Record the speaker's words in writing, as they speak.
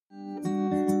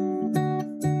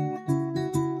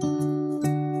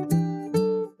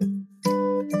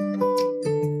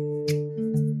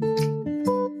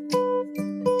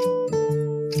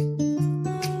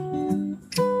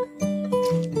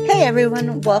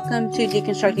everyone, welcome to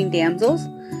Deconstructing Damsels.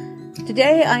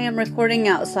 Today I am recording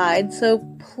outside, so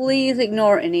please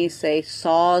ignore any, say,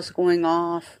 saws going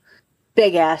off,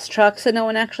 big ass trucks that no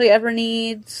one actually ever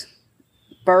needs,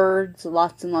 birds,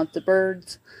 lots and lots of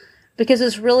birds, because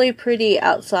it's really pretty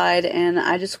outside and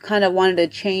I just kind of wanted a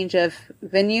change of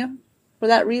venue for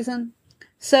that reason.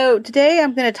 So today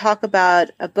I'm going to talk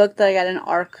about a book that I got an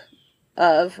ARC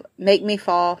of, Make Me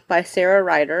Fall by Sarah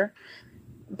Ryder.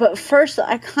 But first,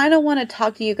 I kind of want to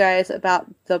talk to you guys about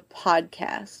the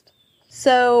podcast.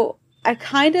 So, I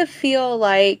kind of feel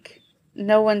like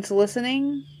no one's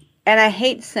listening. And I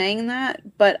hate saying that,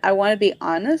 but I want to be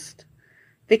honest.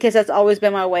 Because that's always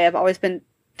been my way. I've always been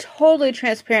totally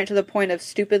transparent to the point of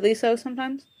stupidly so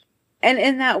sometimes. And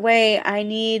in that way, I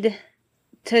need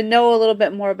to know a little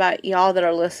bit more about y'all that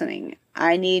are listening.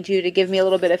 I need you to give me a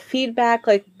little bit of feedback,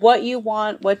 like what you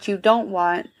want, what you don't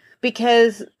want.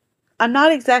 Because I'm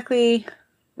not exactly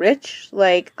rich.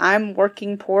 Like, I'm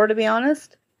working poor, to be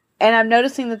honest. And I'm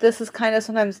noticing that this is kind of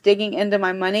sometimes digging into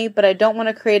my money, but I don't want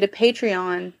to create a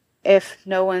Patreon if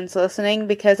no one's listening,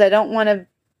 because I don't want to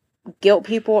guilt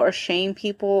people or shame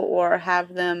people or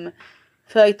have them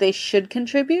feel like they should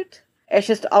contribute. It's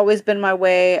just always been my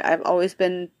way. I've always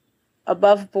been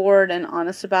above board and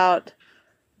honest about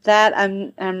that.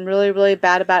 I'm really, really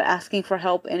bad about asking for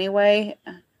help anyway.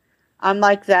 I'm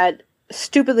like that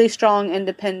stupidly strong,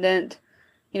 independent,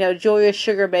 Julius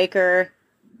Sugar Baker,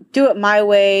 do it my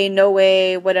way, no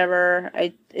way, whatever.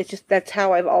 That's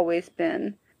how I've always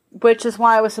been. Which is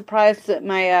why I was surprised that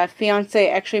my fiance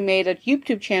actually made a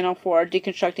YouTube channel for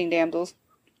Deconstructing Damsels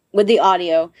with the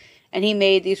audio, and he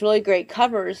made these really great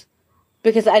covers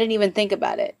because I didn't even think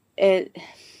about it.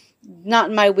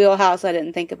 Not in my wheelhouse, I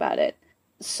didn't think about it.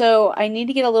 So I need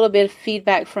to get a little bit of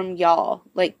feedback from y'all.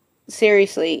 Like,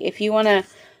 seriously, if you want to,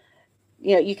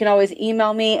 you can always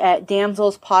email me at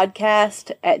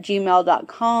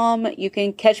damselspodcast@gmail.com. You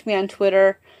can catch me on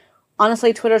Twitter.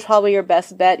 Honestly, Twitter's probably your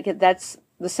best bet, because that's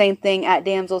the same thing, at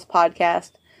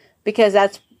damselspodcast, because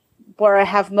that's where I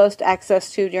have most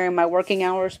access to during my working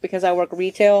hours, because I work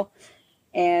retail,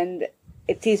 and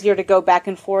it's easier to go back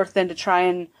and forth than to try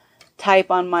and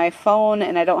type on my phone,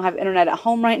 and I don't have internet at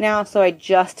home right now, so I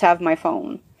just have my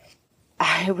phone.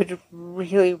 I would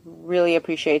really, really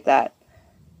appreciate that.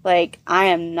 Like, I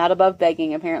am not above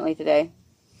begging, apparently, today.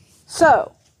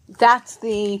 So, that's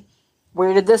the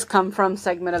where did this come from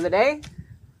segment of the day.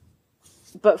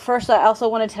 But first, I also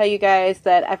want to tell you guys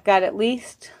that I've got at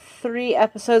least 3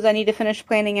 episodes I need to finish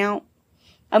planning out.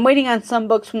 I'm waiting on some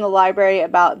books from the library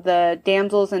about the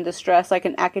damsels in distress, like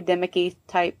an academic-y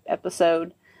type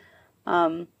episode.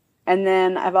 And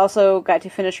then I've also got to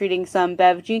finish reading some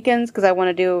Bev Jenkins, because I want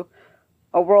to do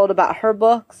a world about her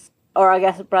books. Or I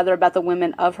guess rather about the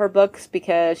women of her books,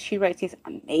 because she writes these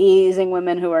amazing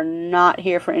women who are not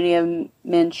here for any of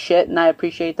men's shit, and I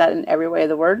appreciate that in every way of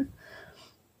the word.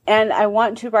 And I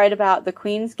want to write about the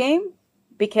Queen's Game,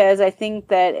 because I think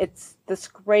that it's this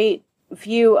great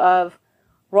view of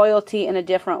royalty in a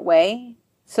different way.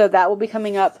 So that will be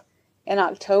coming up in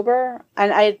October.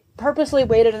 And I purposely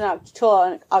waited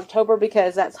until October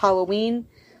because that's Halloween,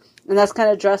 and that's kind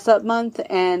of dress up month,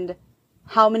 and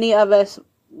how many of us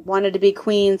wanted to be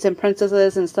queens and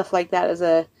princesses and stuff like that as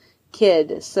a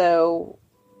kid. So,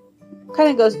 kind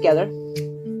of goes together.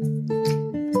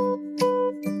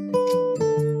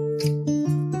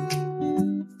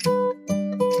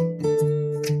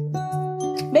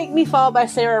 Make Me Fall by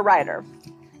Sarah Ryder.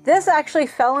 This actually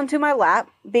fell into my lap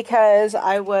because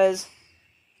I was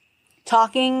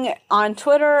talking on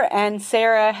Twitter and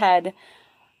Sarah had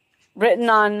written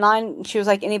online. She was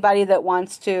like, anybody that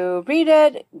wants to read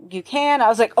it, you can. I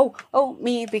was like, oh,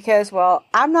 me, because, well,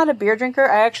 I'm not a beer drinker.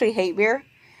 I actually hate beer.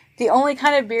 The only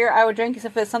kind of beer I would drink is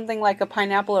if it's something like a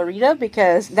pineapple Arita,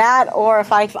 because that, or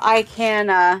if I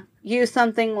can use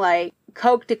something like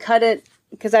Coke to cut it,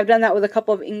 because I've done that with a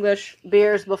couple of English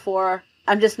beers before.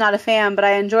 I'm just not a fan, but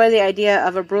I enjoy the idea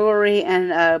of a brewery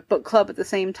and a book club at the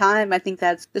same time. I think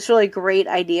that's this really great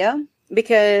idea,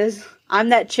 because I'm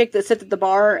that chick that sits at the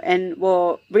bar and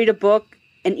will read a book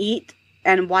and eat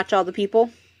and watch all the people.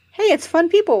 Hey, it's fun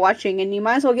people watching, and you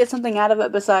might as well get something out of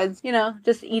it besides,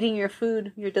 just eating your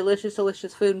food, your delicious,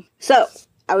 delicious food. So,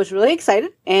 I was really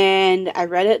excited, and I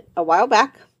read it a while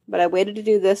back, but I waited to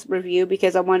do this review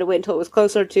because I wanted to wait until it was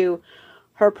closer to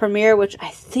her premiere, which I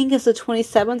think is the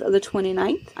 27th or the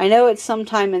 29th. I know it's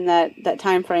sometime in that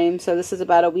time frame, so this is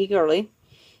about a week early,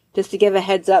 just to give a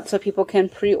heads up so people can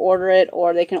pre-order it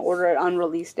or they can order it on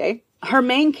release day. Her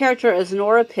main character is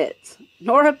Nora Pitts.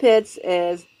 Nora Pitts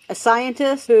is a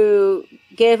scientist who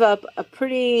gave up a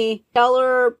pretty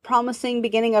stellar, promising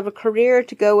beginning of a career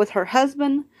to go with her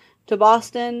husband to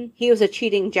Boston. He was a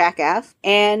cheating jackass.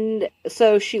 And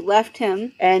so she left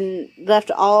him and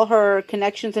left all her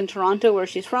connections in Toronto, where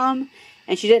she's from.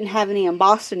 And she didn't have any in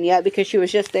Boston yet because she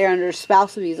was just there under a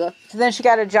spouse visa. So then she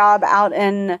got a job out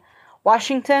in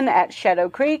Washington at Shadow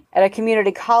Creek at a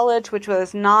community college, which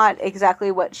was not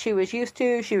exactly what she was used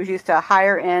to. She was used to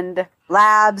higher end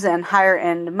labs and higher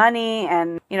end money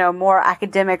and, more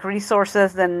academic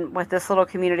resources than what this little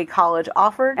community college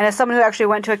offered. And as someone who actually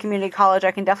went to a community college,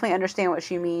 I can definitely understand what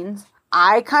she means.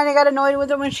 I kind of got annoyed with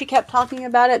her when she kept talking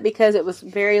about it because it was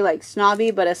very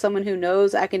snobby, but as someone who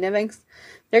knows academics,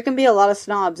 there can be a lot of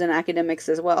snobs in academics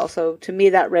as well. So to me,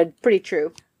 that read pretty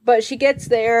true. But she gets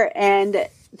there and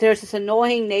there's this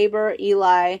annoying neighbor,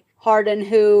 Eli Hardin,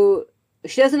 who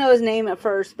she doesn't know his name at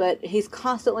first, but he's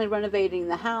constantly renovating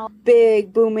the house.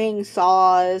 Big, booming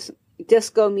saws,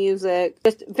 disco music,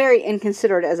 just very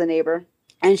inconsiderate as a neighbor.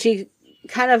 And she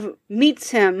kind of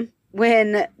meets him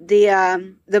when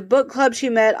the book club she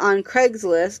met on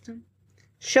Craigslist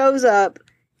shows up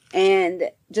and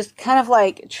just kind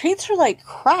of treats her like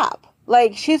crap.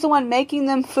 She's the one making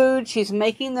them food, she's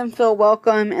making them feel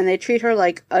welcome, and they treat her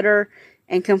like utter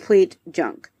and complete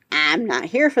junk. I'm not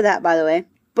here for that, by the way.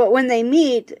 But when they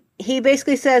meet, he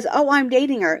basically says, "Oh, I'm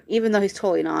dating her," even though he's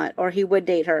totally not, or he would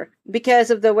date her, because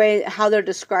of the way how they're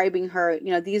describing her.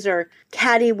 These are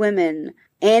catty women,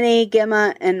 Annie,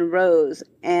 Gemma, and Rose,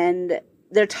 and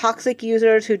they're toxic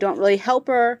users who don't really help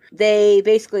her. They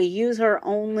basically use her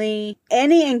only.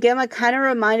 Annie and Gemma kind of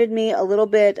reminded me a little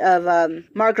bit of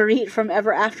Marguerite from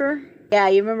Ever After. Yeah,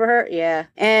 you remember her? Yeah.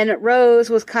 And Rose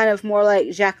was kind of more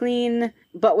like Jacqueline,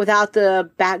 but without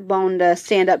the backbone to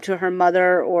stand up to her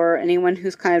mother or anyone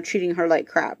who's kind of treating her like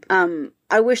crap.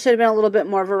 I wish there had been a little bit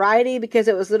more variety because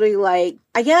it was literally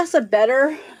I guess a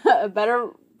better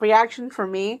reaction for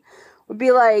me would be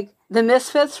the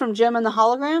Misfits from Jim and the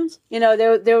Holograms.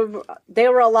 They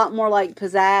were a lot more like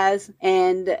pizzazz,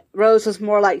 and Rose was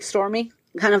more like Stormy.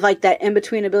 Kind of like that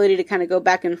in-between ability to kind of go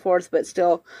back and forth, but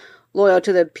still loyal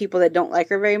to the people that don't like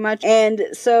her very much. And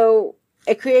so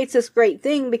it creates this great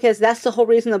thing because that's the whole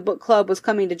reason the book club was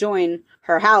coming to join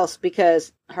her house,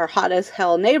 because her hot as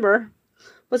hell neighbor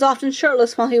was often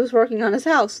shirtless while he was working on his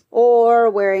house, or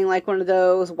wearing one of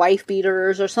those wife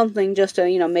beaters or something just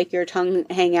to, make your tongue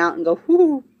hang out and go,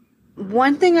 whoo.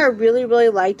 One thing I really, really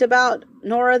liked about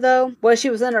Nora, though, was she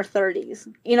was in her 30s.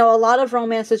 A lot of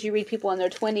romances you read people in their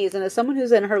 20s, and as someone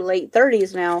who's in her late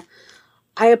 30s now,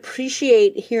 I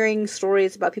appreciate hearing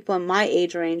stories about people in my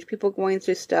age range, people going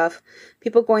through stuff,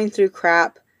 people going through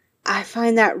crap. I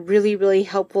find that really, really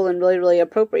helpful and really, really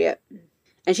appropriate.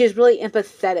 And she's really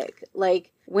empathetic.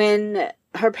 When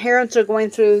her parents are going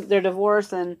through their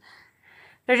divorce and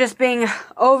they're just being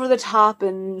over the top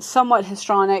and somewhat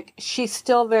histrionic, she's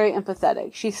still very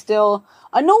empathetic. She's still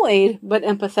annoyed, but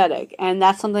empathetic. And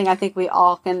that's something I think we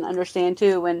all can understand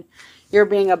too, when you're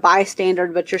being a bystander,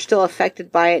 but you're still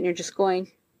affected by it and you're just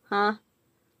going, huh?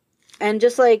 And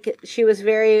just she was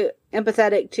very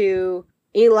empathetic to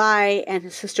Eli and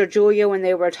his sister Julia when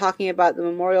they were talking about the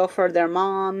memorial for their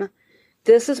mom.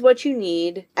 This is what you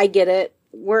need. I get it.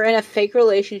 We're in a fake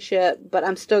relationship, but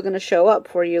I'm still going to show up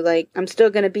for you. I'm still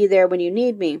going to be there when you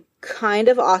need me. Kind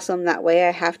of awesome that way,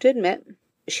 I have to admit.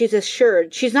 She's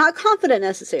assured. She's not confident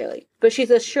necessarily, but she's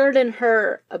assured in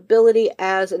her ability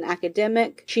as an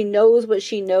academic. She knows what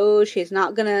she knows. She's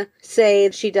not going to say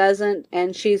she doesn't,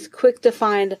 and she's quick to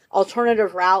find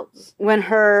alternative routes when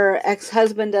her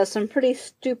ex-husband does some pretty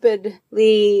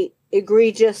stupidly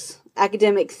egregious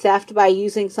academic theft by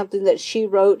using something that she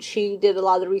wrote. She did a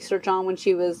lot of the research on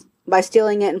by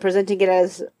stealing it and presenting it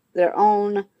as their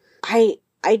own. I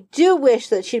do wish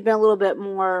that she'd been a little bit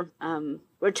more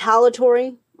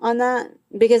retaliatory on that,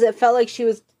 because it felt like she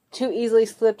was too easily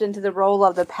slipped into the role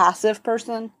of the passive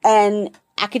person. And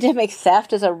academic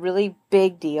theft is a really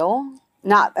big deal.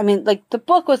 The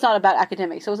book was not about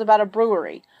academics. It was about a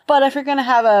brewery. But if you're going to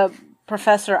have a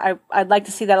professor, I'd like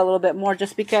to see that a little bit more,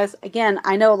 just because, again,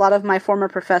 I know a lot of my former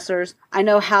professors. I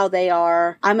know how they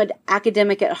are. I'm an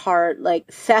academic at heart.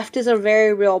 Theft is a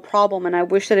very real problem, and I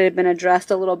wish that it had been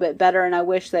addressed a little bit better, and I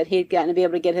wish that he'd gotten to be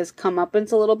able to get his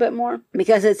comeuppance a little bit more.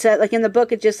 Because it said, in the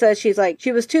book, it just says she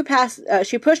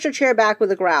pushed her chair back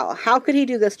with a growl. How could he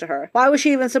do this to her? Why was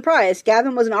she even surprised?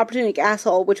 Gavin was an opportunistic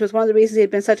asshole, which was one of the reasons he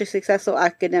had been such a successful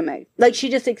academic. She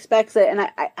just expects it, and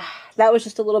I that was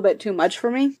just a little bit too much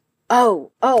for me.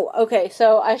 Oh, okay.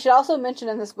 So I should also mention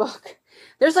in this book,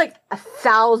 there's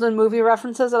 1,000 movie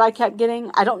references that I kept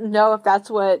getting. I don't know if that's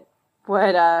what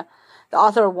the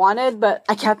author wanted, but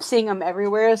I kept seeing them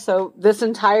everywhere. So this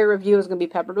entire review is going to be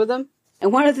peppered with them.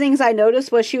 And one of the things I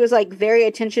noticed was she was like very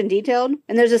attention detailed.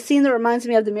 And there's a scene that reminds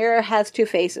me of The Mirror Has Two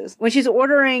Faces. When she's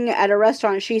ordering at a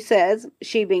restaurant,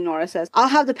 she being Nora, says, "I'll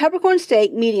have the peppercorn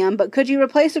steak, medium, but could you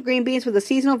replace the green beans with the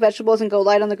seasonal vegetables and go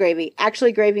light on the gravy?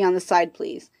 Actually, gravy on the side,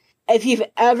 please." If you've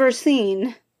ever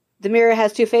seen The Mirror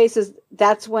Has Two Faces,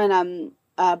 that's when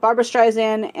Barbra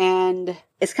Streisand, and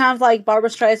it's kind of like Barbra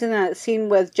Streisand in that scene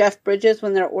with Jeff Bridges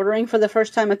when they're ordering for the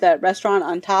first time at that restaurant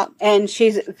on top. And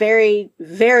she's very,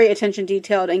 very attention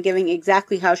detailed and giving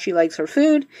exactly how she likes her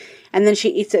food. And then she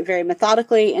eats it very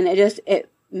methodically. And it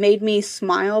made me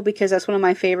smile because that's one of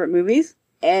my favorite movies.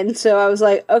 And so I was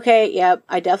like, okay, yep,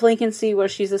 I definitely can see where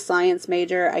she's a science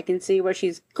major. I can see where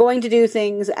she's going to do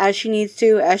things as she needs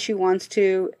to, as she wants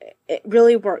to. It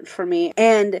really worked for me.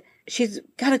 And she's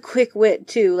got a quick wit,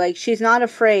 too. Like, she's not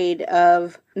afraid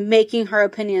of making her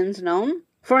opinions known.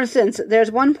 For instance,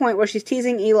 there's one point where she's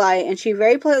teasing Eli, and she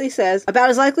very politely says,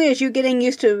 "About as likely as you getting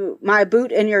used to my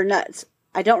boot and your nuts."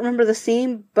 I don't remember the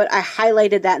scene, but I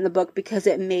highlighted that in the book because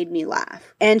it made me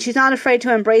laugh. And she's not afraid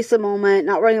to embrace the moment,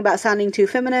 not worrying about sounding too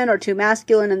feminine or too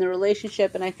masculine in the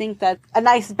relationship. And I think that's a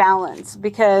nice balance,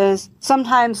 because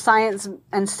sometimes science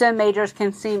and STEM majors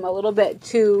can seem a little bit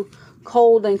too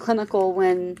cold and clinical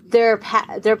when they're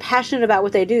passionate about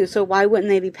what they do. So why wouldn't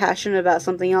they be passionate about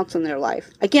something else in their life?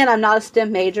 Again, I'm not a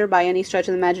STEM major by any stretch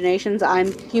of the imaginations.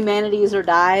 I'm humanities or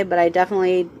die, but I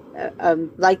definitely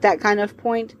like that kind of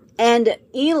point. And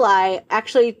Eli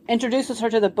actually introduces her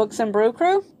to the Books and Brew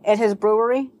crew at his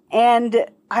brewery. And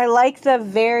I like the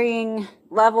varying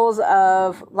levels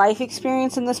of life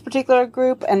experience in this particular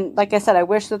group. And like I said, I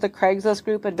wish that the Craigslist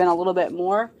group had been a little bit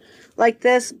more like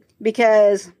this,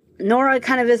 because Nora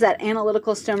kind of is that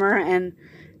analytical stemmer, and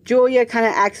Julia kind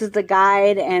of acts as the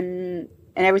guide and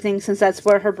everything, since that's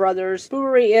where her brother's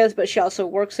brewery is, but she also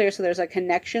works there, so there's a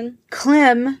connection.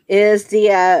 Clem is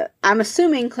I'm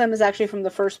assuming Clem is actually from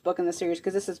the first book in the series,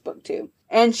 because this is book 2.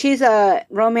 And she's a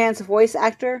romance voice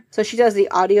actor, so she does the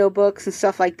audiobooks and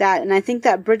stuff like that, and I think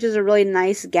that bridges a really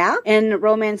nice gap in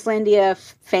Romancelandia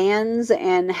fans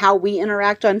and how we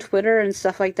interact on Twitter and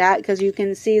stuff like that, because you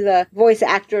can see the voice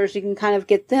actors, you can kind of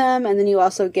get them, and then you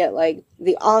also get like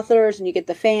the authors, and you get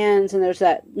the fans, and there's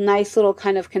that nice little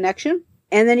kind of connection.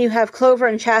 And then you have Clover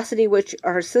and Chastity, which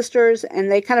are her sisters, and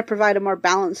they kind of provide a more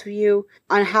balanced view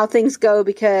on how things go,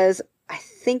 because I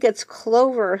think it's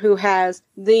Clover who has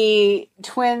the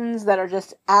twins that are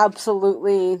just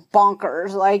absolutely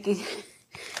bonkers. Like,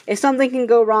 if something can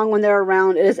go wrong when they're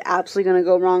around, it is absolutely going to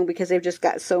go wrong because they've just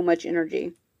got so much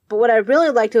energy. But what I really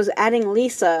liked was adding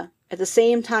Lisa at the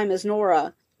same time as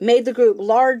Nora made the group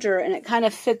larger, and it kind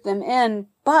of fit them in,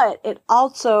 but it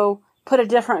also put a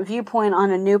different viewpoint on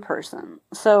a new person.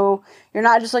 So you're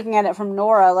not just looking at it from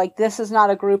Nora. Like, this is not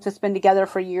a group that's been together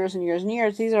for years and years and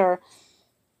years. These are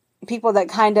people that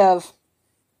kind of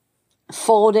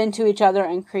fold into each other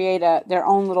and create their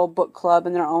own little book club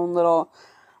and their own little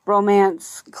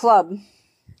romance club.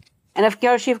 And of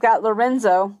course, you've got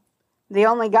Lorenzo, the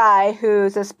only guy,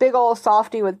 who's this big old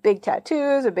softy with big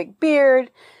tattoos, a big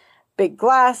beard, big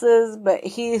glasses, but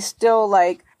he's still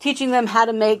like teaching them how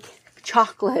to make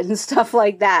chocolate and stuff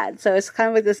like that. So it's kind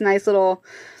of like this nice little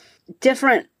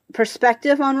different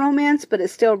perspective on romance, but it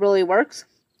still really works.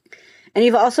 And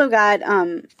you've also got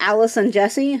Alice and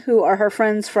Jesse, who are her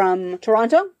friends from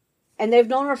Toronto. And they've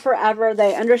known her forever.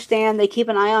 They understand. They keep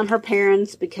an eye on her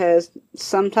parents, because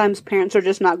sometimes parents are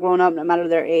just not grown up no matter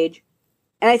their age.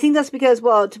 And I think that's because,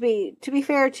 well, to be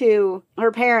fair to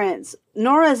her parents,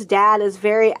 Nora's dad is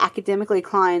very academically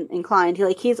inclined.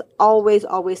 He's always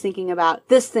thinking about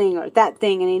this thing or that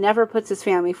thing, and he never puts his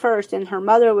family first. And her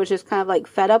mother was just kind of like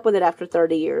fed up with it after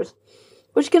 30 years,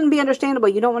 which can be understandable.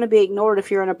 You don't want to be ignored if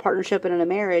you're in a partnership and in a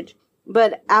marriage.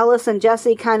 But Alice and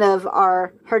Jesse kind of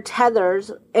are her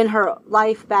tethers in her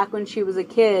life back when she was a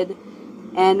kid,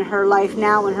 and her life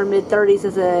now in her mid-30s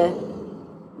as a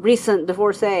recent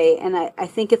divorcee, and I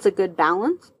think it's a good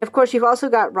balance. Of course, you've also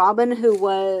got Robin, who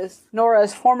was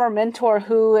Nora's former mentor,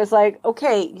 who is like,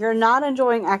 okay, you're not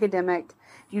enjoying academic,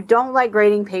 you don't like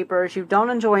grading papers, you don't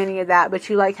enjoy any of that, but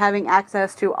you like having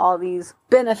access to all these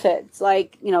benefits,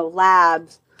 like,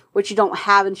 labs, which you don't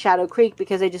have in Shadow Creek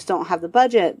because they just don't have the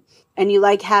budget. And you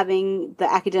like having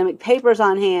the academic papers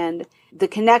on hand, the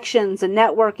connections, the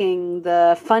networking,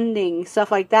 the funding,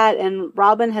 stuff like that. And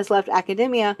Robin has left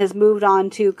academia, has moved on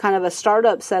to kind of a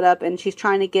startup setup, and she's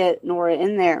trying to get Nora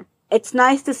in there. It's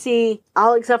nice to see,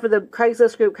 all except for the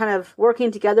Craigslist group, kind of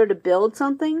working together to build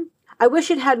something. I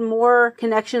wish it had more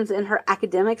connections in her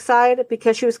academic side,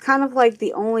 because she was kind of like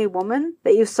the only woman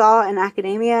that you saw in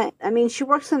academia. I mean, she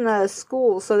works in the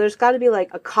school, so there's got to be like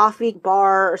a coffee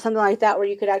bar or something like that where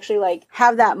you could actually like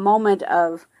have that moment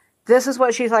of, This is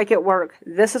what she's like at work.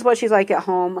 This is what she's like at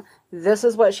home. This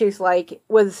is what she's like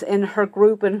within her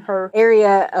group and her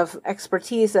area of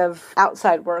expertise of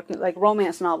outside work, like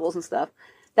romance novels and stuff.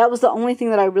 That was the only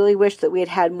thing that I really wish that we had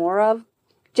had more of,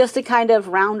 just to kind of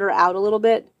round her out a little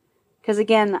bit. Because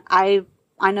again, I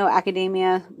know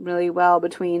academia really well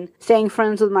between staying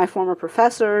friends with my former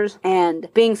professors and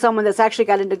being someone that's actually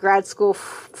got into grad school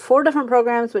 4 different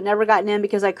programs but never gotten in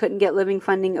because I couldn't get living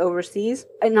funding overseas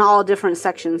in all different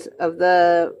sections of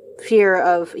the sphere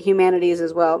of humanities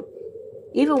as well.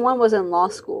 Even one was in law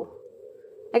school.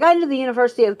 I got into the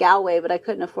University of Galway, but I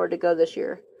couldn't afford to go this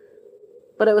year.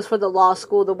 But it was for the law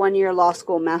school, the 1-year law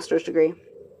school master's degree.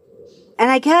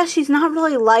 And I guess she's not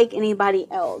really like anybody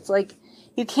else. Like,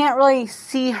 you can't really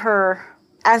see her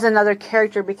as another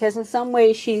character because in some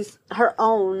ways she's her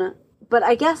own. But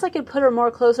I guess I could put her more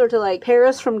closer to like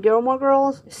Paris from Gilmore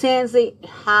Girls, sans the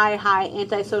high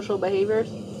antisocial behaviors.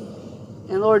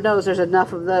 And Lord knows there's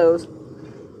enough of those.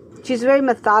 She's very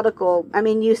methodical. I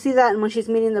mean, you see that when she's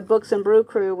meeting the Books and Brew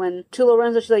crew, when to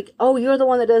Lorenzo, she's like, oh, you're the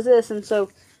one that does this. And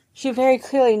so she very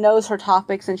clearly knows her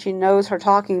topics and she knows her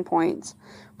talking points.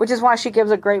 Which is why she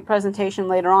gives a great presentation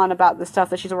later on about the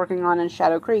stuff that she's working on in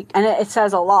Shadow Creek. And it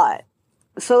says a lot.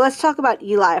 So let's talk about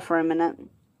Eli for a minute.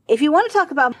 If you want to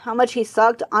talk about how much he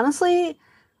sucked, honestly,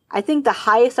 I think the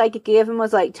highest I could give him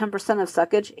was like 10% of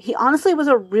suckage. He honestly was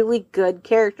a really good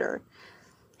character.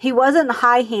 He wasn't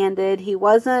high-handed. He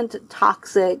wasn't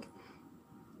toxic.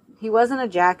 He wasn't a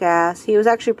jackass. He was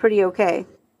actually pretty okay.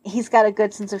 He's got a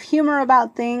good sense of humor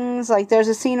about things. Like, there's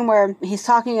a scene where he's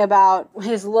talking about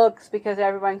his looks because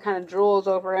everyone kind of drools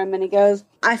over him, and he goes,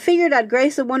 I figured I'd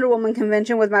grace the Wonder Woman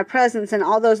convention with my presence and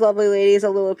all those lovely ladies a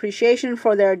little appreciation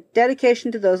for their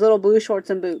dedication to those little blue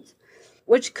shorts and boots.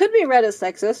 Which could be read as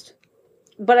sexist,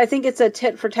 but I think it's a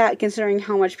tit for tat considering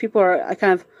how much people are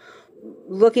kind of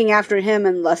looking after him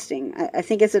and lusting. I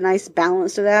think it's a nice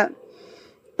balance to that.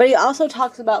 But he also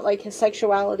talks about, like, his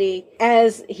sexuality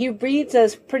as he reads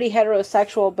as pretty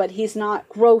heterosexual, but he's not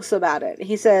gross about it.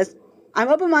 He says, I'm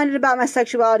open-minded about my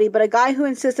sexuality, but a guy who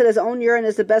insists that his own urine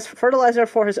is the best fertilizer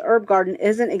for his herb garden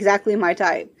isn't exactly my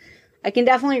type. I can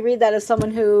definitely read that as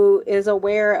someone who is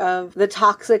aware of the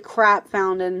toxic crap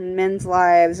found in men's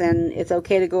lives, and it's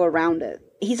okay to go around it.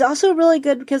 He's also really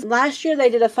good because last year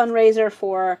they did a fundraiser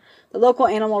for the local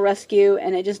animal rescue,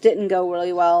 and it just didn't go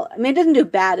really well. I mean, it didn't do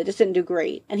bad, it just didn't do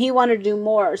great. And he wanted to do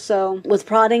more, so with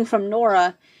prodding from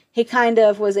Nora, he kind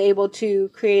of was able to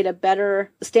create a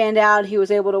better standout. He was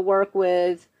able to work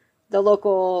with the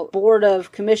local board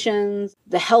of commissions,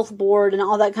 the health board, and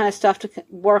all that kind of stuff to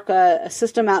work a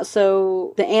system out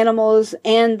so the animals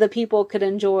and the people could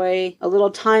enjoy a little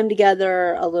time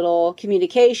together, a little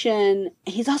communication.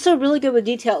 He's also really good with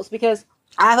details because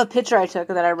I have a picture I took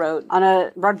that I wrote on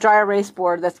a dry erase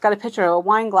board that's got a picture of a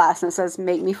wine glass and it says,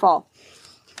 "Make me fall."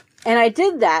 And I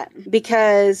did that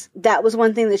because that was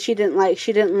one thing that she didn't like.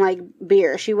 She didn't like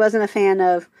beer. She wasn't a fan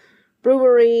of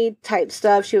brewery type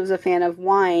stuff. She was a fan of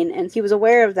wine, and he was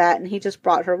aware of that, and he just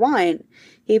brought her wine.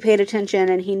 He paid attention,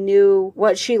 and he knew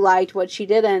what she liked, what she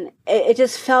didn't. It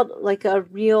just felt like a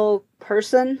real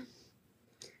person.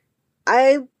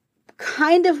 I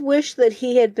kind of wish that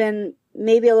he had been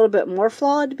maybe a little bit more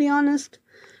flawed, to be honest.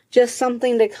 Just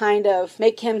something to kind of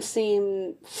make him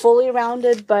seem fully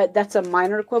rounded, but that's a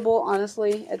minor quibble,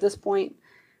 honestly, at this point.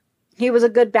 He was a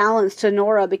good balance to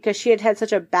Nora because she had had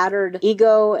such a battered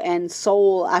ego and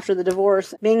soul after the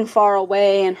divorce, being far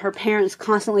away and her parents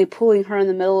constantly pulling her in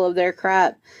the middle of their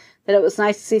crap, that it was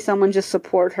nice to see someone just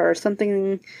support her,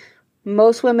 something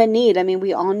most women need. I mean,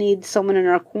 we all need someone in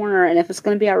our corner, and if it's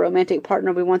going to be our romantic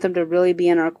partner, we want them to really be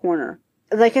in our corner.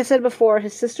 Like I said before,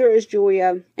 his sister is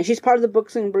Julia, and she's part of the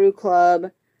Books and Brew Club.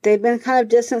 They've been kind of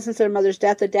distant since their mother's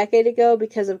death a decade ago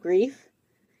because of grief.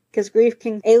 Because grief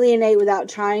can alienate without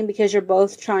trying, because you're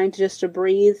both trying to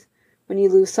breathe when you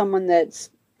lose someone that's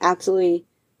absolutely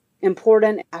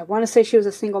important. I want to say she was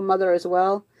a single mother as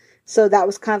well. So that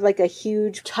was kind of like a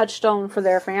huge touchstone for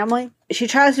their family. She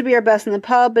tries to be her best in the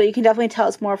pub, but you can definitely tell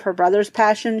it's more of her brother's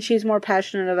passion. She's more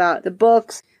passionate about the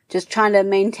books, just trying to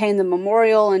maintain the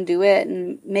memorial and do it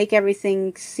and make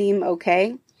everything seem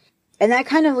okay. And that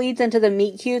kind of leads into the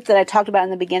meet cute that I talked about in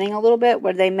the beginning a little bit,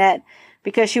 where they met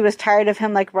because she was tired of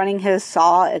him, like, running his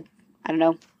saw at,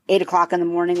 8 o'clock in the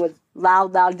morning with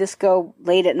loud disco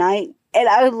late at night. And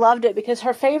I loved it because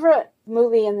her favorite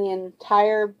movie in the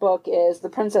entire book is The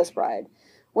Princess Bride.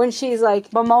 When she's,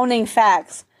 like, bemoaning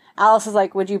facts, Alice is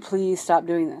like, would you please stop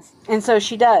doing this? And so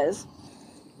she does.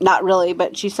 Not really,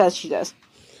 but she says she does.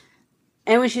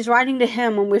 And when she's writing to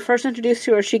him, when we first introduced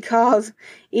to her, she calls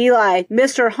Eli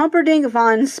Mr. Humperdinck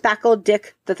von Spackle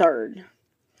Dick III.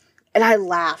 And I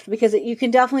laughed because you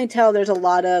can definitely tell there's a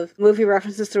lot of movie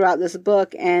references throughout this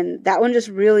book, and that one just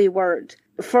really worked.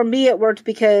 For me, it worked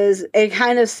because it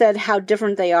kind of said how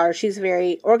different they are. She's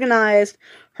very organized.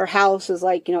 Her house is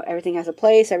like, everything has a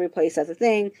place. Every place has a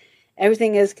thing.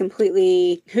 Everything is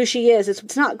completely who she is.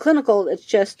 It's not clinical. It's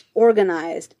just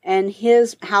organized. And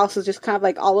his house is just kind of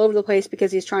like all over the place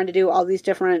because he's trying to do all these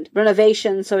different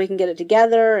renovations so he can get it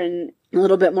together, and a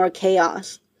little bit more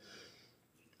chaos.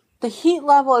 The heat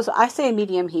level is, I say,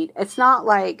 medium heat. It's not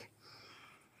like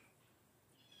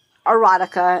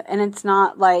erotica, and it's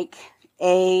not like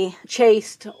a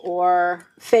chaste or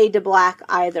fade to black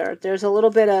either. There's a little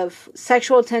bit of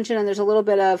sexual tension and there's a little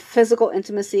bit of physical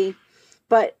intimacy.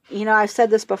 But, I've said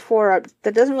this before,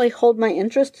 that doesn't really hold my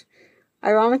interest.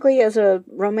 Ironically, as a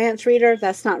romance reader,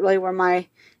 that's not really where my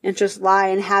interests lie,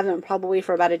 and haven't probably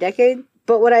for about a decade.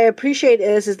 But what I appreciate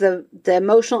is the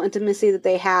emotional intimacy that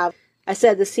they have. I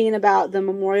said the scene about the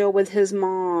memorial with his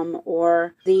mom,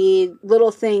 or the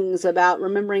little things about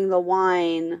remembering the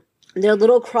wine. They're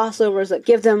little crossovers that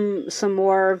give them some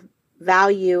more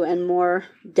value and more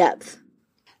depth.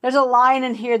 There's a line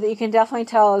in here that you can definitely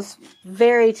tell is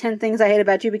very 10 Things I Hate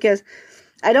About You, because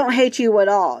I don't hate you at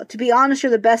all. To be honest,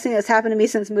 you're the best thing that's happened to me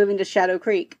since moving to Shadow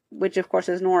Creek, which of course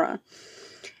is Nora.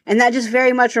 And that just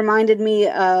very much reminded me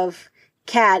of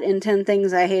Kat in 10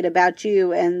 Things I Hate About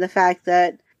You, and the fact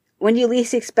that when you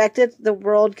least expect it, the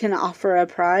world can offer a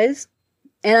prize.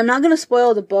 And I'm not going to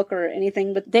spoil the book or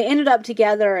anything, but they ended up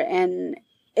together, and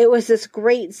it was this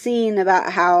great scene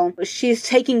about how she's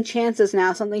taking chances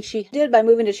now, something she did by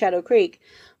moving to Shadow Creek.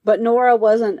 But Nora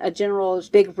wasn't a general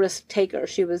big risk taker.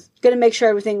 She was going to make sure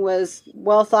everything was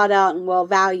well thought out and well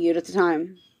valued at the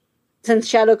time. Since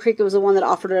Shadow Creek was the one that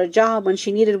offered her a job when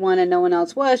she needed one and no one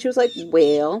else was, she was like,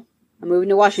 well, I'm moving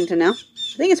to Washington now.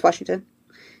 I think it's Washington.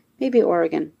 Maybe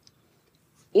Oregon.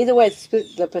 Either way, it's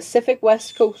the Pacific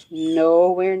West Coast,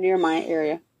 nowhere near my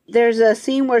area. There's a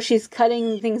scene where she's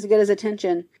cutting things to get his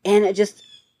attention, and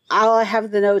all I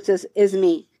have the notes is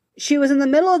me. She was in the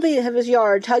middle of his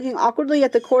yard, tugging awkwardly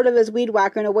at the cord of his weed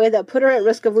whacker in a way that put her at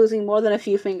risk of losing more than a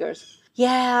few fingers.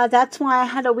 Yeah, that's why I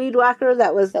had a weed whacker.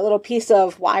 That was that little piece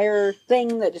of wire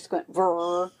thing that just went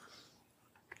vrr.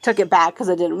 Took it back because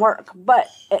it didn't work, but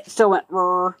it still went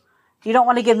vrr. You don't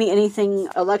want to give me anything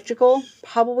electrical.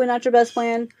 Probably not your best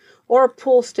plan. Or a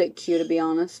pool stick cue, to be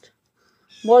honest.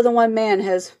 More than one man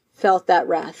has felt that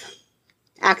wrath.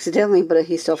 Accidentally, but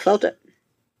he still felt it.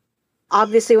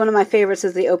 Obviously, one of my favorites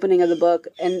is the opening of the book,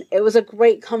 and it was a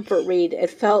great comfort read.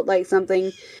 It felt like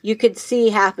something you could see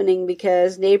happening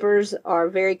because neighbors are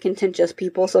very contentious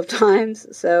people sometimes,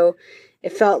 so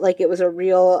it felt like it was a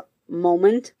real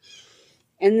moment.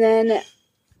 And then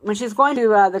when she's going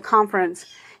to the conference,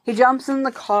 he jumps in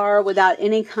the car without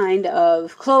any kind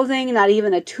of clothing, not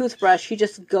even a toothbrush. He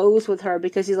just goes with her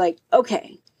because he's like,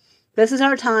 okay, this is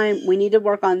our time. We need to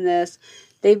work on this.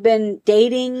 They've been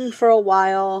dating for a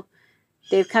while.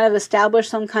 They've kind of established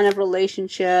some kind of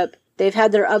relationship. They've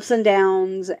had their ups and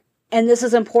downs, and this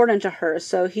is important to her,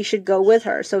 so he should go with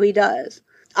her. So he does.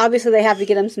 Obviously, they have to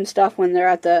get him some stuff when they're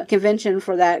at the convention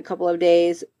for that couple of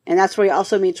days, and that's where he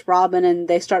also meets Robin, and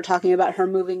they start talking about her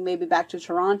moving maybe back to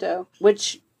Toronto,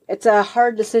 which it's a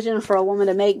hard decision for a woman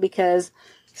to make because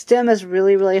STEM is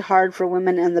really, really hard for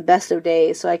women in the best of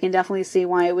days, so I can definitely see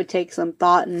why it would take some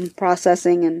thought and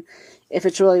processing and if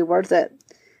it's really worth it.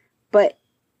 But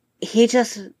he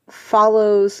just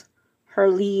follows her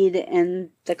lead in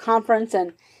the conference,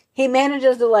 and he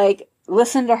manages to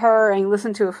listen to her and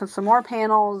listen to some more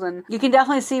panels, and you can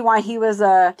definitely see why he was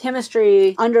a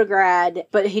chemistry undergrad,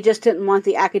 but he just didn't want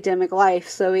the academic life,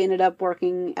 so he ended up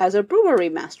working as a brewery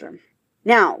master.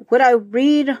 Now, would I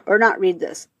read or not read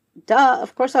this? Duh,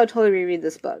 of course I would totally reread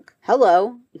this book.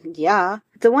 Hello. Yeah.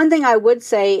 The one thing I would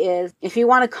say is, if you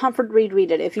want a comfort read,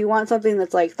 read it. If you want something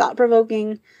that's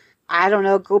thought-provoking, I don't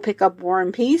know, go pick up War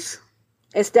and Peace.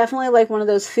 It's definitely one of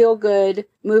those feel-good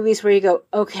movies where you go,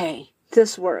 okay,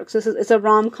 this works. It's a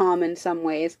rom-com in some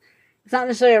ways. It's not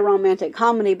necessarily a romantic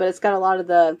comedy, but it's got a lot of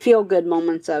the feel-good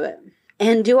moments of it.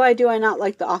 And do I not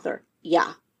like the author?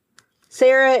 Yeah.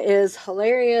 Sarah is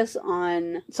hilarious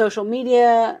on social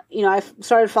media. I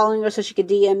started following her so she could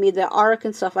DM me the arc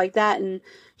and stuff like that. And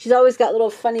she's always got little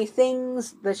funny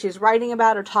things that she's writing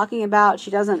about or talking about.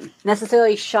 She doesn't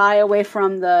necessarily shy away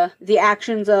from the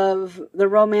actions of the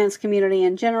romance community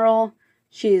in general.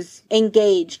 She's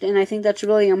engaged, and I think that's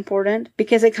really important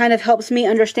because it kind of helps me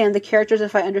understand the characters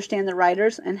if I understand the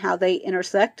writers and how they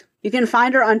intersect. You can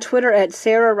find her on Twitter at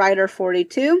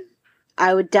SarahWriter42.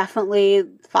 I would definitely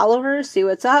follow her, see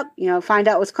what's up, find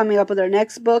out what's coming up with her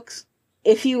next books.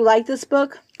 If you like this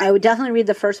book, I would definitely read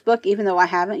the first book, even though I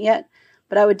haven't yet.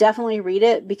 but I would definitely read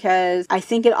it because I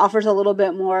think it offers a little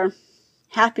bit more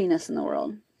happiness in the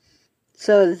world.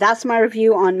 So that's my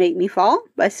review on Make Me Fall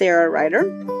by Sarah Ryder.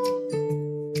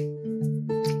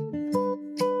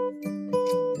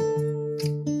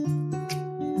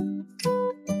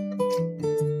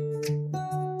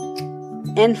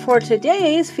 And for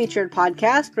today's featured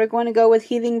podcast, we're going to go with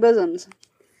Heaving Bosoms.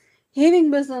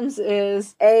 Heaving Bosoms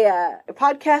is a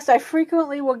podcast I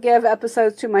frequently will give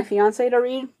episodes to my fiancé to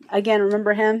read. Again,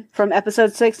 remember him from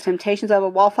episode 6, Temptations of a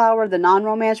Wallflower, the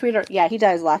non-romance reader? Yeah, he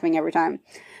dies laughing every time.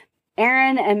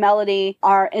 Aaron and Melody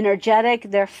are energetic,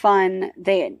 they're fun,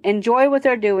 they enjoy what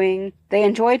they're doing, they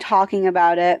enjoy talking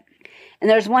about it. And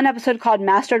there's one episode called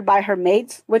Mastered by Her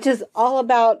Mates, which is all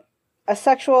about a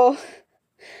sexual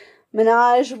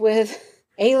menage with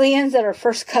aliens that are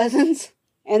first cousins.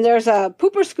 And there's a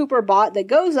pooper scooper bot that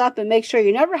goes up and makes sure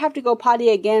you never have to go potty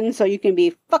again so you can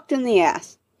be fucked in the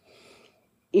ass.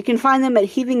 You can find them at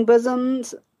Heaving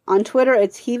Bosoms. On Twitter,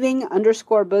 it's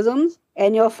heaving_bosoms.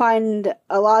 And you'll find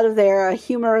a lot of their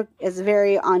humor is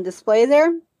very on display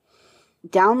there.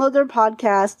 Download their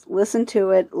podcast, listen to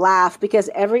it, laugh, because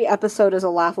every episode is a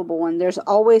laughable one. There's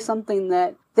always something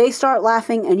that they start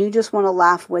laughing and you just want to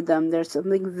laugh with them. There's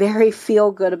something very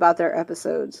feel good about their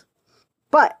episodes.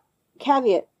 But,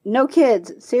 caveat, no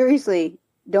kids. Seriously,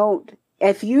 don't.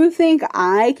 If you think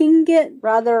I can get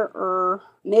rather,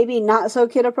 maybe not so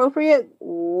kid appropriate,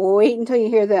 wait until you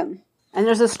hear them. And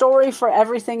there's a story for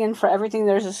everything, and for everything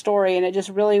there's a story, and it just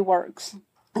really works.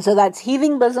 And so that's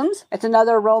Heaving Bosoms. It's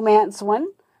another romance one.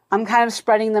 I'm kind of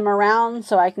spreading them around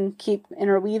so I can keep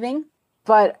interweaving.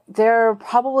 But they're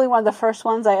probably one of the first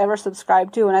ones I ever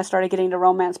subscribed to when I started getting to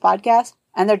romance podcasts.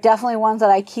 And they're definitely ones that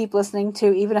I keep listening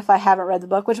to even if I haven't read the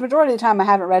book, which majority of the time I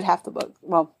haven't read half the book.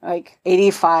 Well, like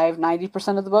 85,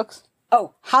 90% of the books.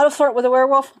 Oh, How to Flirt with a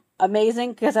Werewolf.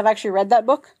 Amazing, because I've actually read that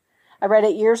book. I read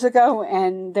it years ago,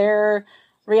 and their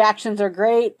reactions are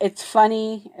great. It's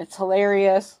funny. It's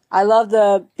hilarious. I love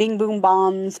the Bing Boom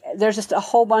Bombs. There's just a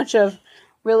whole bunch of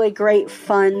really great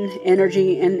fun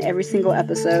energy in every single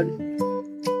episode.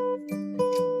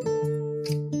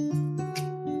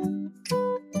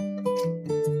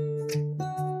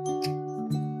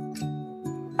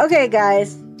 Okay,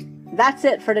 guys, that's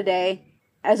it for today.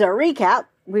 As a recap,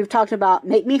 we've talked about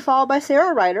Make Me Fall by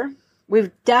Sarah Ryder.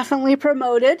 We've definitely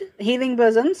promoted Heaving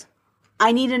Bosoms.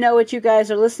 I need to know what you guys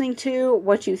are listening to,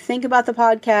 what you think about the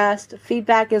podcast.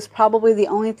 Feedback is probably the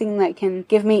only thing that can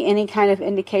give me any kind of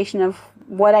indication of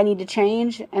what I need to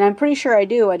change. And I'm pretty sure I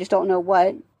do, I just don't know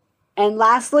what. And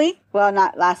lastly, well,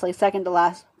 not lastly, second to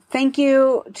last, thank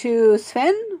you to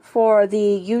Sven for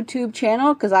the YouTube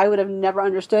channel, because I would have never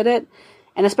understood it.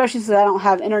 And especially since I don't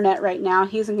have internet right now,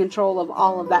 he's in control of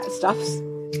all of that stuff.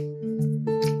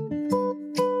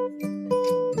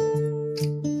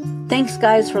 Thanks,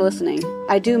 guys, for listening.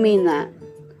 I do mean that.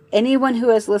 Anyone who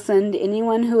has listened,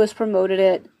 anyone who has promoted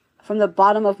it, from the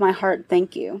bottom of my heart,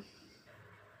 thank you.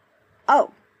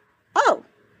 Oh,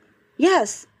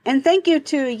 yes. And thank you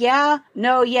to Yeah,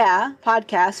 No, Yeah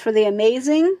podcast for the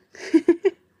amazing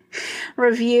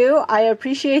review. I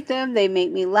appreciate them. They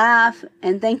make me laugh.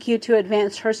 And thank you to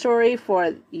Advanced Her Story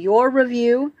for your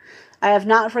review. I have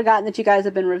not forgotten that you guys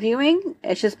have been reviewing.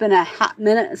 It's just been a hot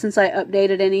minute since I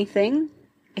updated anything.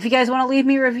 If you guys want to leave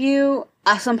me a review,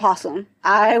 awesome possum.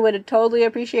 I would totally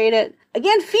appreciate it.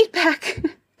 Again, feedback.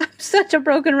 I'm such a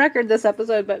broken record this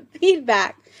episode, but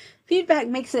feedback. Feedback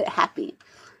makes it happy.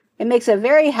 It makes a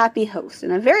very happy host.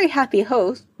 And a very happy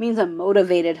host means a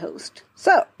motivated host.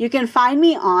 So, you can find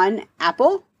me on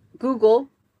Apple, Google,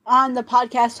 on the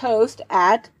podcast host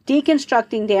at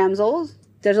Deconstructing Damsels.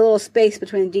 There's a little space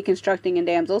between deconstructing and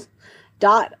damsels.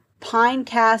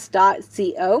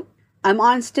 .pinecast.co. I'm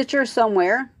on Stitcher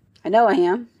somewhere. I know I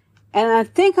am. And I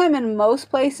think I'm in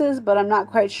most places, but I'm not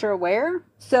quite sure where.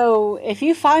 So if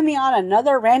you find me on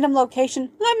another random location,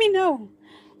 let me know.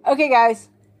 Okay, guys.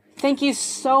 Thank you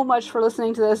so much for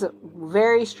listening to this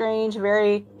very strange,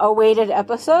 very awaited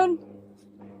episode.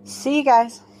 See you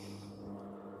guys.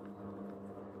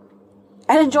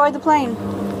 And enjoy the plane.